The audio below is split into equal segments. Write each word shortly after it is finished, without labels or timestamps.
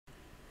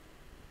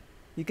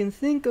You can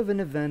think of an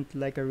event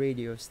like a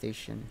radio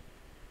station.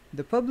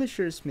 The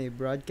publishers may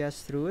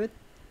broadcast through it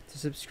to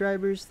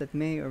subscribers that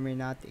may or may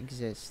not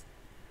exist.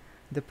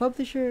 The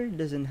publisher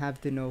doesn't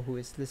have to know who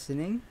is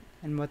listening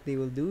and what they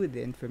will do with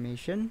the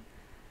information.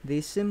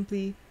 They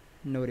simply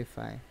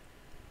notify.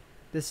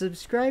 The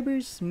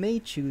subscribers may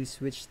choose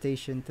which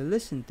station to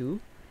listen to,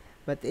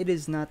 but it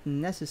is not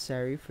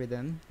necessary for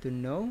them to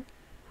know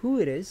who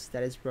it is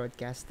that is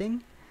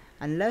broadcasting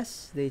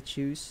unless they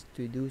choose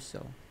to do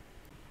so.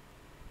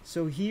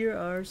 So here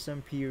are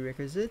some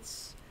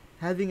prerequisites.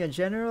 Having a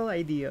general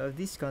idea of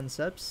these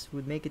concepts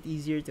would make it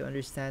easier to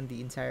understand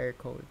the entire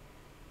code.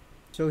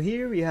 So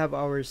here we have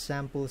our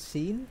sample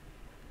scene,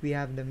 we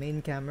have the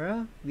main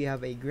camera, we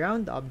have a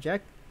ground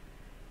object,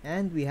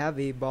 and we have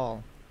a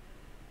ball.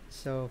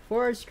 So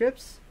for our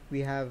scripts,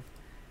 we have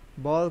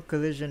ball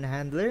collision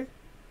handler,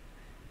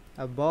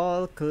 a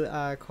ball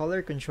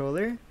color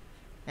controller,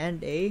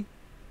 and a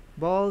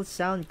ball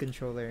sound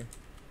controller.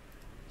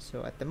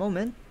 So at the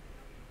moment,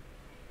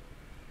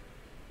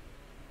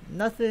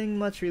 nothing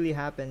much really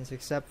happens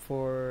except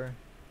for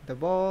the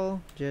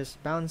ball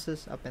just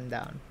bounces up and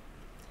down.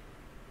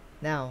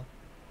 Now,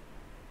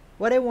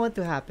 what I want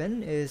to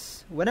happen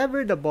is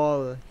whenever the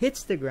ball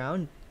hits the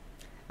ground,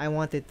 I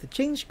want it to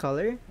change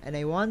color and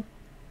I want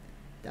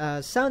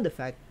a sound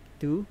effect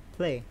to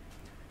play.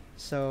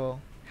 So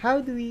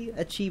how do we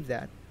achieve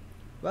that?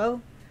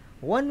 Well,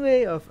 one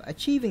way of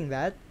achieving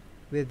that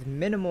with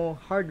minimal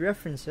hard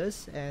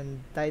references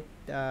and tight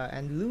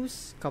and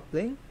loose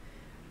coupling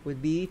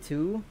would be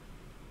to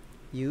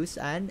use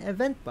an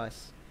event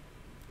bus.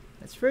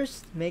 Let's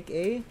first make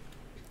a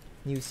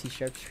new C#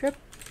 script.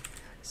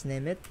 Let's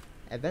name it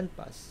event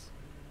bus.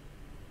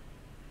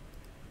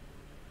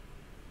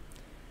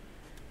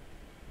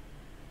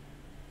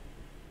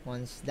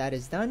 Once that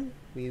is done,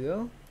 we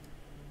will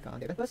go on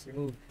the event bus,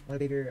 remove one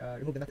behavior,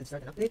 remove the method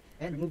start and update,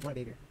 and remove one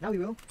behavior. Now we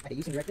will add a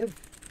using directive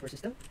for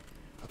system.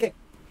 Okay,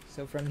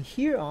 so from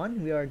here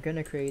on, we are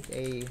gonna create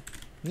a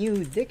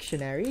new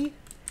dictionary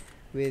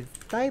with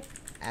type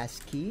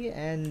ASCII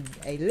and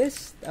a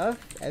list of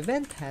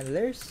event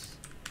handlers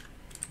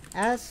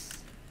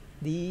as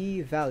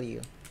the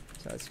value.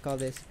 So let's call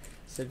this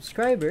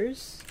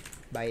subscribers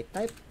by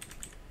type.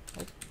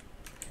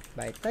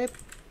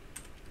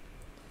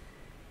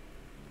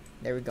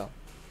 There we go.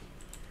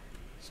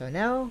 So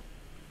now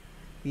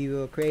we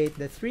will create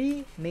the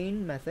three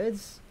main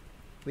methods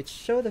which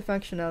show the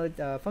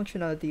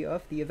functionality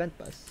of the event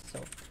bus.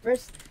 So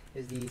first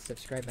is the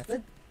subscribe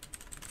method.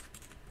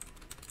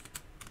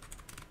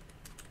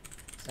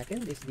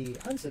 Second is the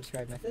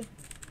unsubscribe method.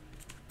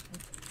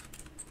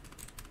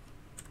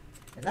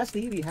 And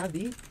lastly, we have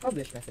the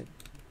publish method.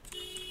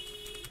 There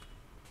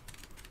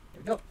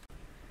we go.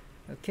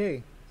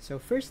 Okay, so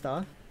first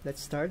off,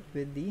 let's start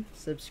with the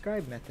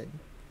subscribe method.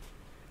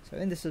 So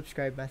in the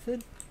subscribe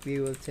method, we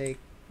will take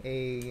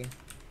a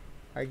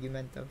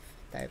argument of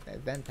type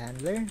event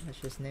handler. Let's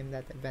just name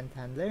that event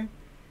handler.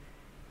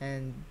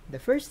 And the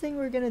first thing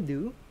we're gonna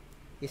do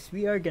is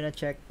we are gonna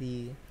check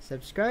the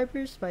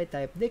subscribers by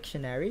type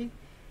dictionary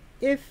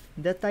if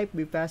the type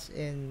we pass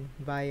in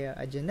via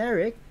a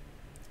generic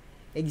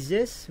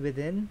exists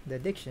within the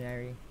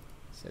dictionary.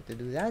 So to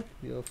do that,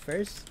 we will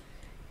first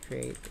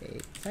create a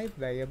type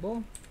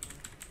variable,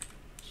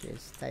 which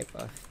is type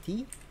of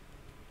t.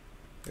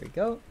 There we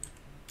go.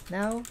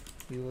 Now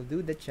we will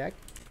do the check.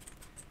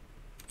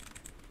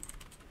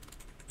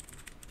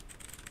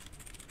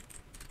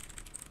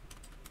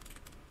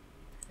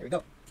 There we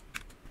go.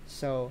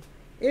 So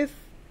if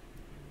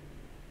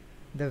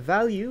the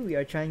value we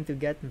are trying to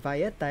get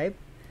via type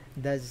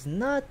does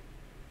not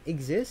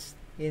exist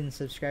in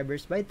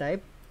subscribers by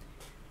type,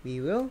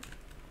 we will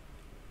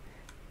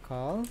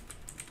call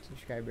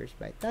subscribers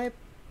by type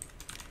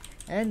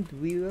and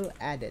we will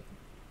add it.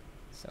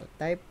 So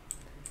type,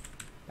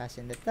 pass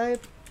in the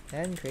type,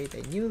 and create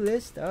a new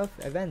list of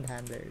event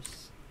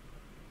handlers.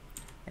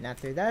 And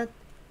after that,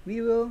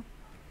 we will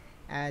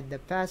add the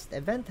past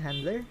event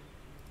handler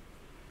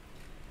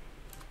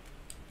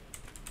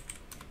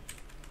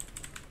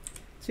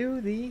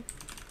to the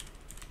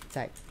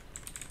type.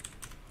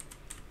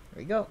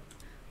 There we go.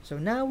 So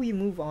now we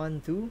move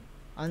on to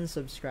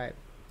unsubscribe.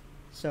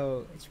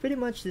 So it's pretty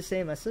much the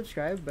same as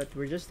subscribe, but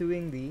we're just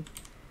doing the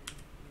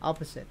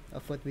opposite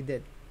of what we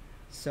did.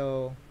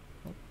 So,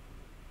 oh,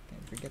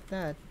 can't forget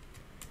that.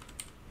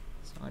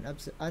 So on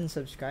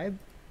unsubscribe,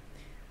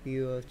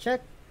 we will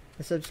check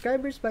the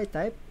subscribers by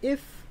type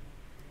if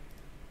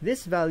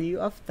this value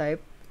of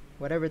type,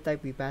 whatever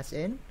type we pass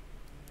in,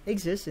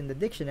 exists in the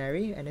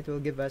dictionary, and it will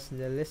give us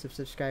the list of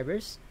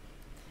subscribers.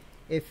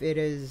 If it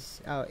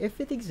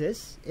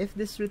exists, if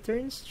this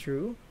returns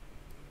true,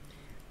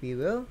 we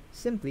will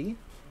simply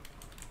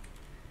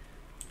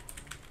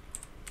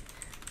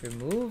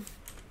remove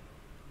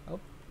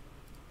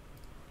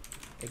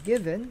a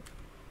given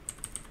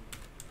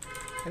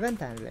event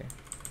handler.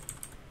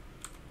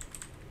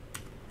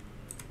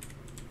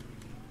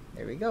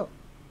 There we go.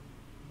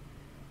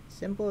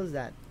 Simple as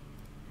that.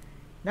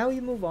 Now we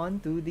move on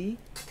to the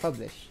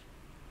publish.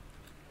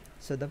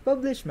 So the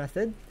publish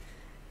method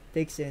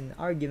takes in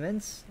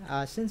arguments.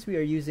 Since we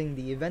are using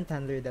the event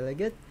handler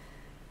delegate,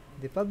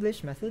 the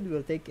publish method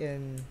will take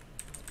in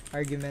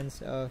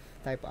arguments of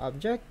type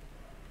object,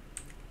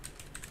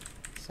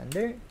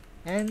 sender,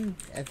 and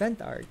event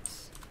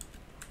args.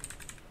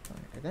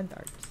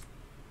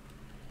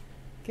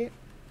 Okay.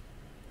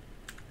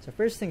 So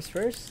first things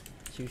first,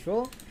 as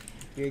usual,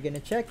 you're gonna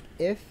check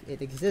if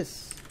it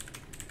exists.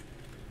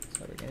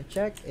 So we're gonna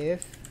check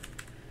if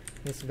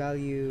this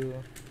value.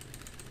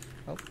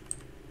 Oh.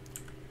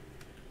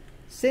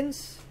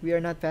 Since we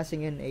are not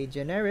passing in a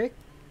generic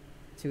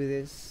to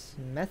this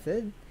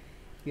method,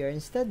 we are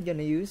instead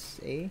gonna use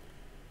a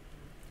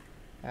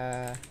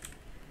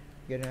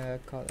gonna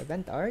call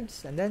event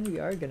args, and then we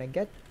are gonna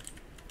get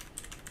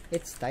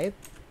its type.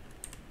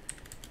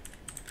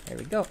 There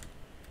we go.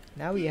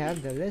 Now we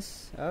have the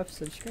list of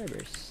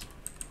subscribers.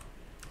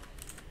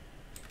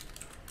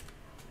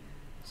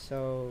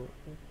 So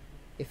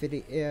if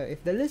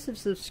the list of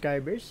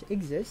subscribers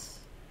exists,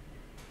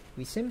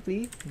 we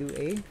simply do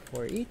a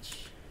for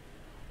each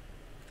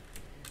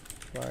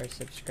for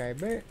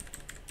subscriber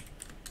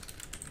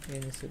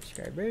in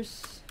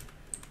subscribers.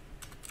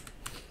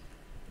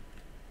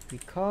 We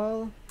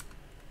call,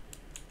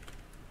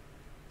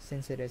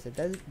 since it is a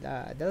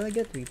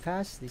delegate, we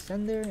pass the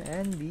sender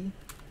and the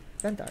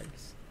event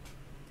args.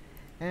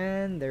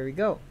 And there we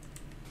go.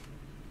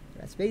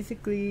 That's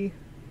basically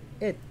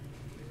it.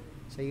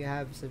 So you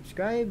have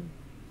subscribe,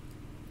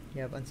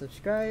 you have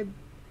unsubscribe,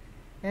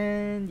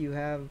 and you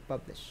have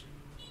publish.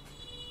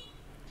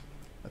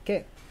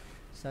 Okay,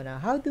 so now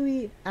how do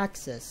we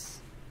access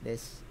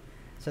this?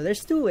 So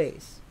there's two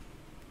ways.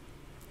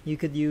 You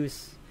could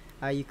use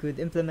you could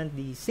implement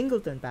the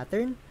singleton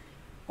pattern,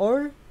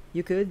 or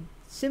you could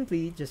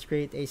simply just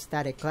create a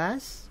static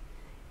class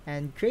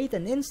and create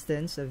an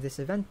instance of this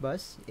event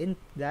bus in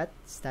that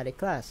static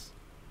class.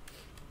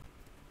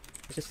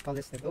 Let's just call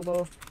this the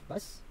global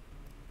bus.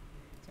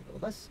 So global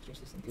bus, change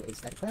this into a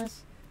static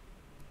class.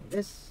 Move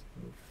this,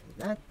 move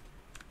that.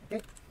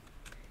 Okay.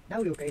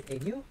 Now we will create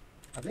a new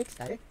public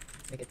static,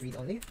 make it read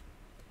only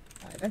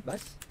event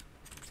bus.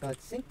 Let's call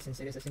it sync since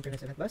it is a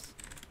synchronous event bus.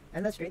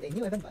 And let's create a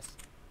new event bus.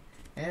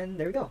 And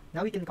there we go.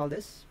 Now we can call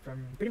this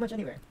from pretty much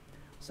anywhere.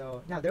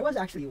 So now there was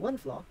actually one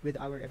flaw with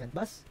our event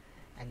bus,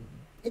 and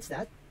it's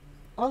that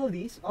all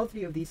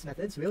three of these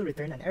methods will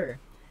return an error.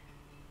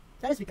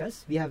 That is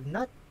because we have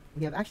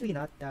actually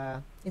not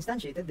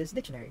instantiated this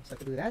dictionary. So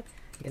to do that,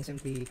 you can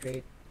simply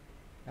create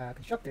a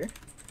constructor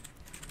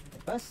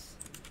event bus.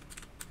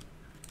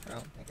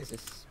 Well, like this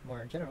is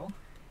more general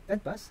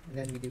event bus, and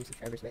then we do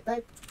subscribers by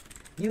type,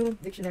 new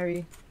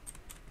dictionary,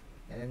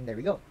 and then there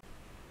we go.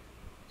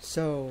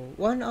 So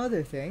one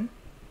other thing,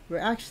 we're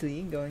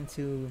actually going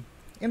to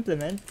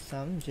implement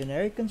some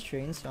generic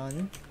constraints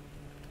on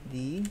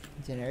the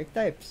generic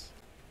types,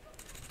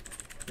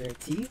 where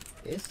T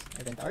is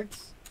event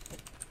args,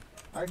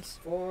 args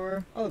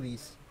for all of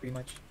these pretty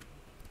much.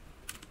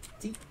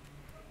 T,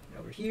 and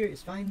over here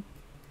is fine,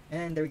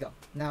 and there we go.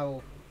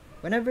 Now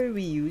whenever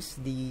we use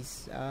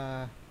these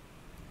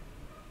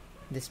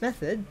this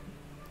method,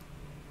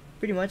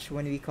 pretty much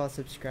when we call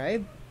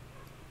subscribe,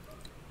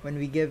 when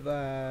we give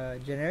a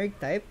generic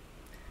type,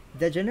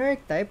 the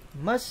generic type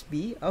must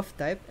be of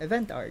type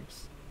event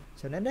args.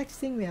 So the next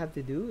thing we have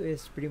to do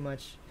is pretty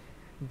much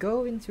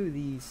go into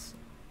these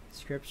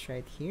scripts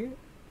right here,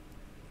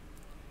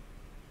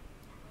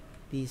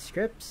 these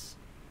scripts,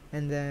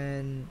 and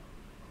then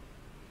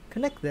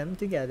connect them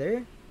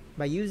together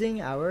by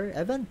using our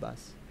event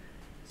bus.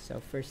 So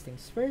first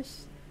things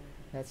first,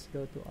 let's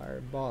go to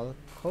our ball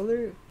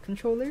color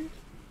controller,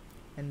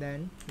 and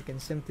then we can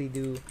simply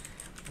do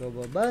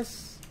global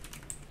bus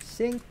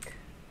sync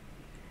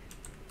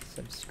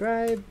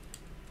subscribe.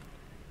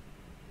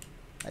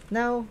 But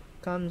now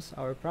comes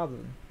our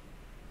problem.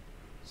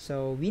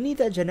 So we need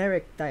a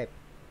generic type,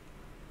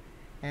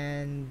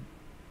 and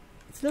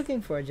it's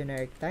looking for a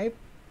generic type,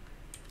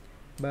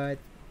 but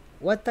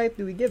what type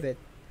do we give it?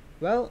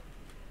 Well,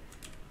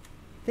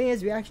 thing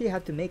is, we actually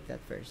have to make that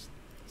first.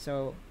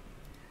 So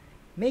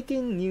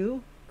making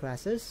new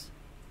classes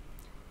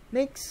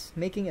makes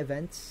making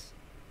events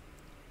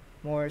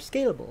more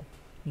scalable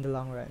in the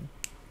long run.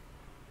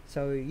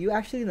 So you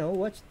actually know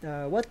what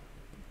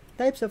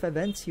types of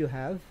events you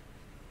have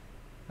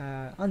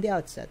on the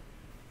outset.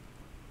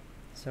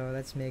 So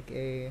let's make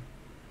a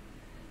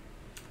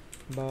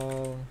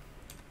ball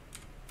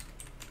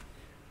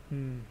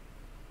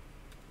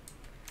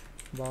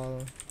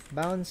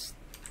bounced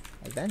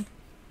event.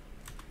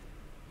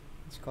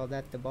 Let's call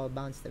that the ball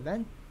bounced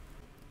event.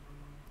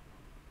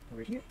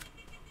 Over here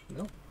we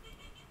go.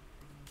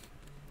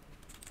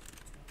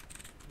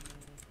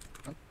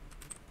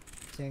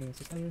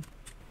 System.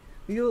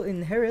 We will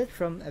inherit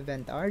from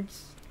event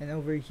args, and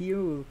over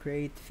here we'll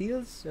create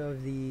fields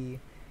of the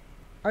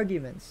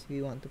arguments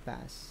we want to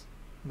pass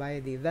via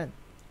the event.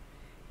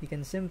 We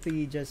can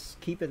simply just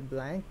keep it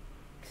blank,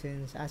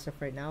 since as of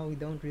right now we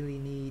don't really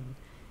need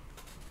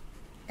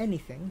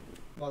anything.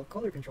 While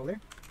color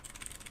controller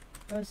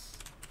plus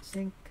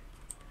sync.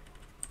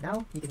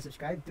 Now you can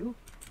subscribe to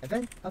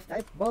event of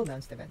type ball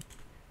bounced event.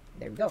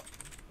 There we go.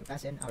 We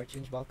pass in our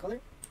change ball color,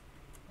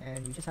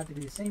 and we just have to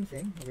do the same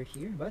thing over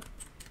here, but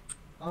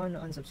on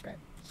unsubscribe.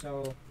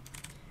 So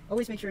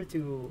always make sure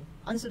to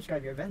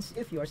unsubscribe your events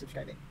if you are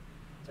subscribing.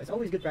 So it's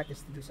always good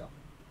practice to do so.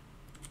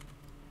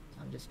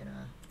 So I'm just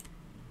gonna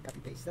copy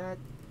paste that.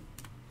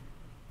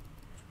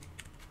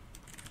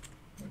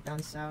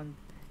 Down sound,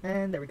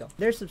 and there we go.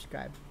 They're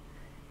subscribed.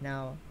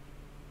 Now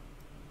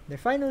they're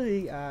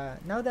finally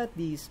now that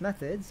these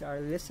methods are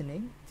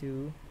listening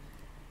to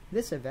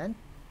this event,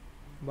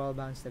 ball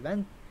bounced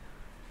event,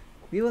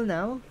 we will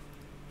now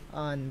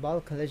on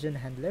ball collision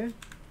handler.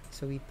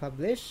 So we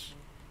publish.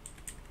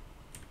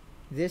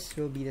 This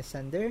will be the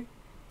sender,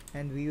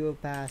 and we will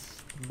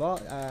pass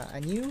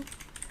a new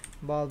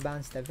ball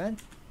bounced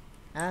event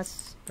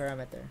as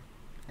parameter,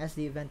 as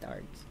the event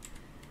args.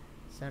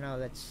 So now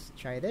let's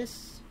try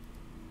this.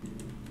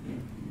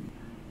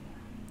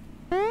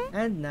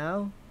 And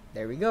now,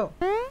 there we go.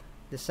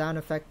 The sound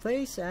effect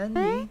plays and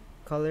the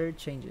color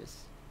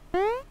changes.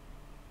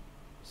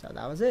 So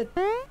that was it.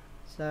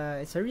 So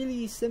it's a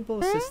really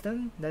simple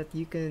system that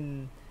you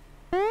can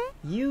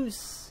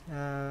use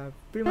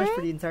pretty much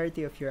for the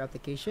entirety of your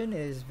application.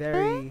 It is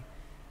very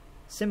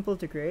simple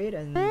to create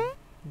and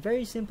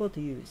very simple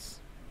to use.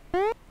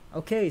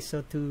 Okay,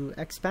 so to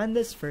expand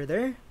this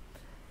further,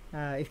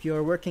 if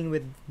you're working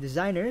with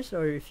designers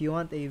or if you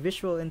want a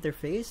visual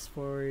interface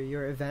for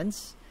your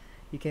events,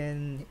 you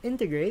can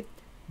integrate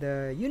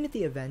the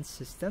Unity events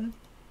system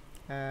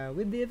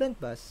with the event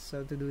bus.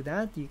 So to do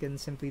that, you can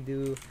simply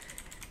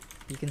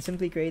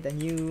create a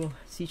new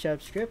C#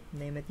 script,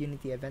 name it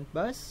Unity event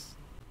bus.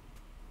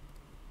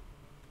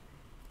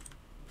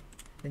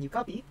 Then you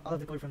copy all of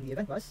the code from the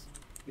event bus,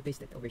 you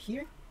paste it over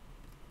here,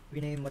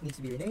 rename what needs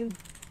to be renamed,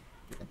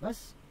 event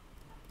bus.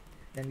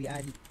 Then we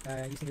add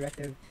using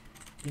directive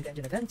Unity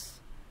engine events.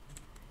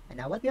 And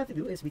now what we have to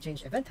do is we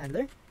change event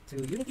handler to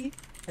Unity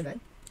event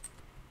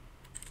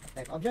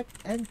type object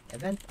and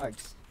event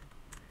args.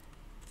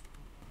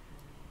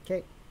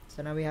 Okay,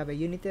 so now we have a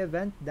Unity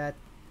event that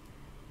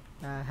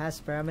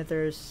has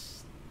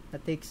parameters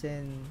that takes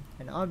in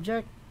an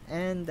object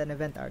and an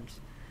event args.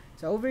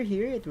 So over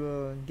here it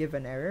will give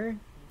an error.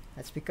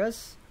 That's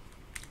because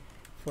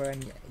for a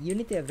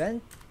Unity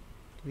event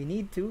we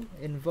need to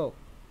invoke.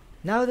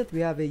 Now that we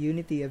have a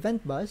Unity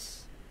event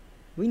bus,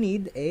 we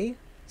need a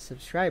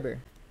subscriber.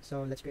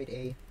 So let's create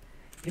a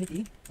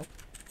Unity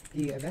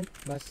the event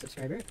bus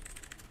subscriber.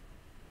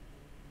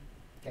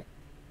 Okay,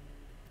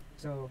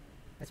 so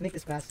let's make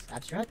this class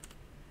abstract,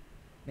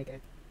 make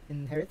it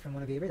inherit from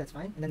one of behavior, that's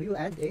fine, and then we will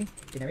add a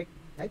generic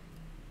type,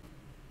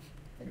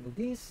 then remove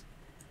these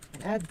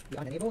and add the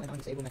onEnable and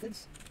onDisable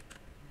methods.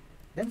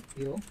 Then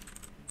we will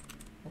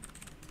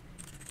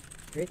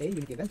create a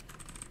Unity event.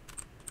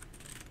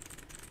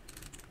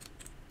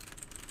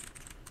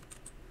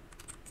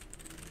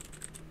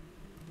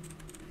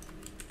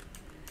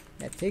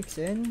 That takes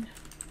in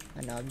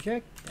an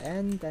object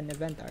and an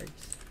event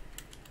args.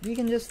 We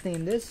can just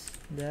name this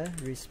the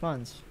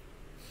response.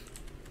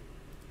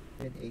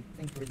 With a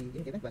thing for the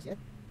Unity event bus yet.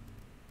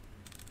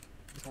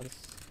 Let's call this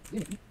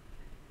Unity.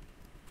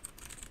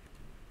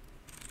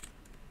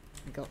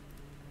 There we go.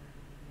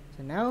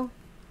 So now,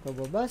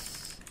 global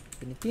bus,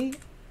 Unity,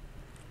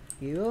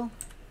 we will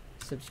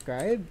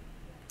subscribe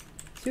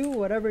to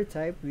whatever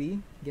type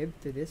we give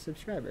to this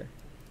subscriber.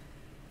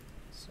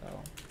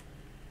 So,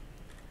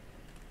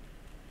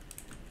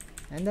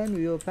 and then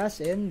we will pass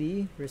in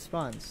the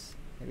response.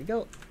 There we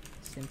go.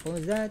 Simple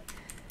as that.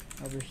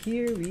 Over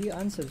here, we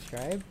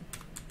unsubscribe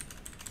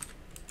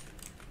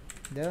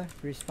the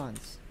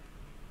response.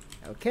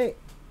 Okay.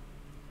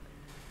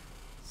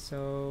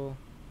 So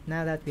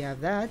now that we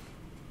have that,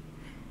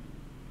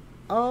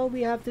 all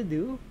we have to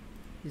do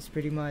is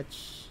pretty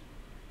much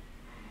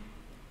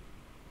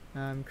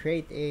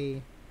create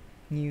a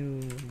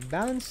new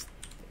bounced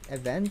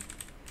event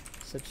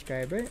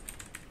subscriber.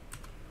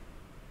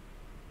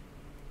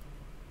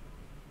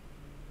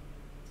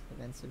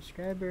 Event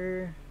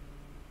subscriber.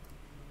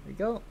 There we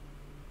go.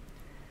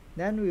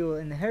 Then we will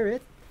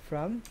inherit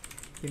from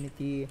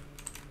Unity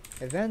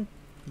event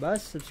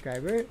bus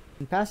subscriber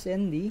and pass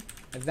in the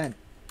event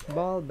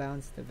ball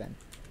bounced event.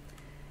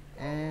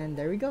 And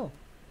there we go.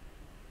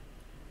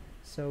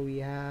 So we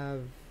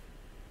have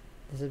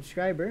the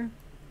subscriber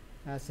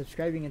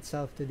subscribing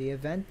itself to the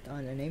event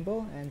on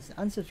enable and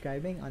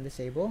unsubscribing on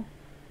disable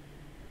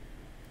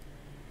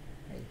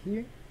right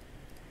here.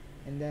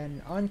 And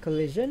then on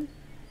collision,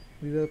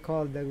 we will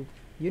call the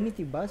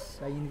Unity bus,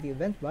 a Unity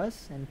event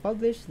bus, and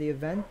publish the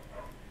event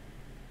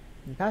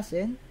and pass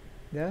in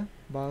the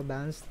ball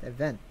bounced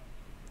event.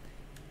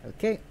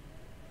 Okay.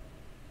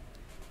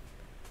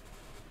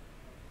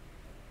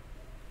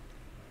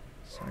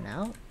 So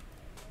now,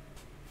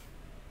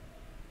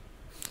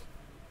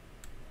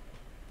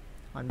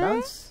 on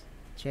bounce,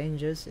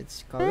 changes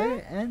its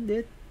color and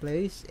it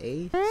plays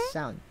a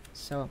sound.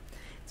 So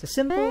it's as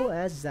simple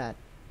as that.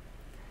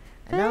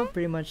 And now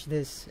pretty much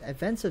this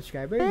event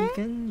subscriber, you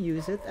can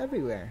use it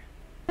everywhere.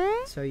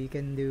 So you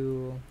can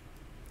do,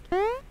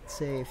 let's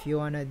say if you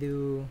want to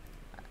do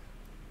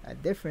a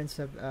different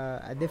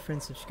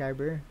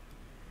subscriber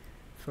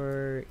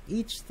for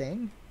each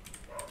thing.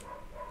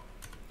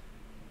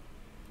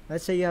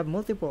 Let's say you have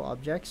multiple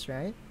objects,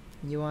 right?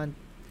 You want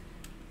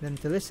them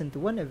to listen to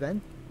one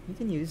event, you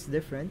can use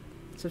different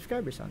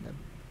subscribers on them,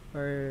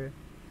 or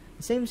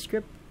the same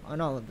script on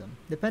all of them,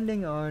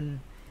 depending on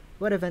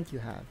what event you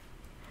have.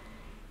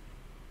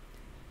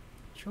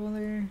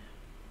 Controller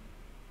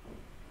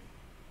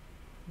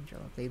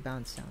play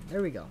bounce sound.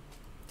 There we go.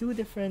 Two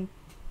different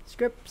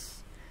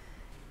scripts,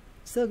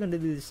 still gonna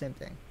do the same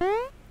thing.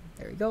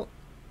 There we go.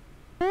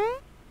 There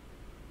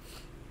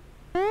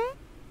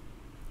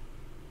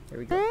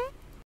we go.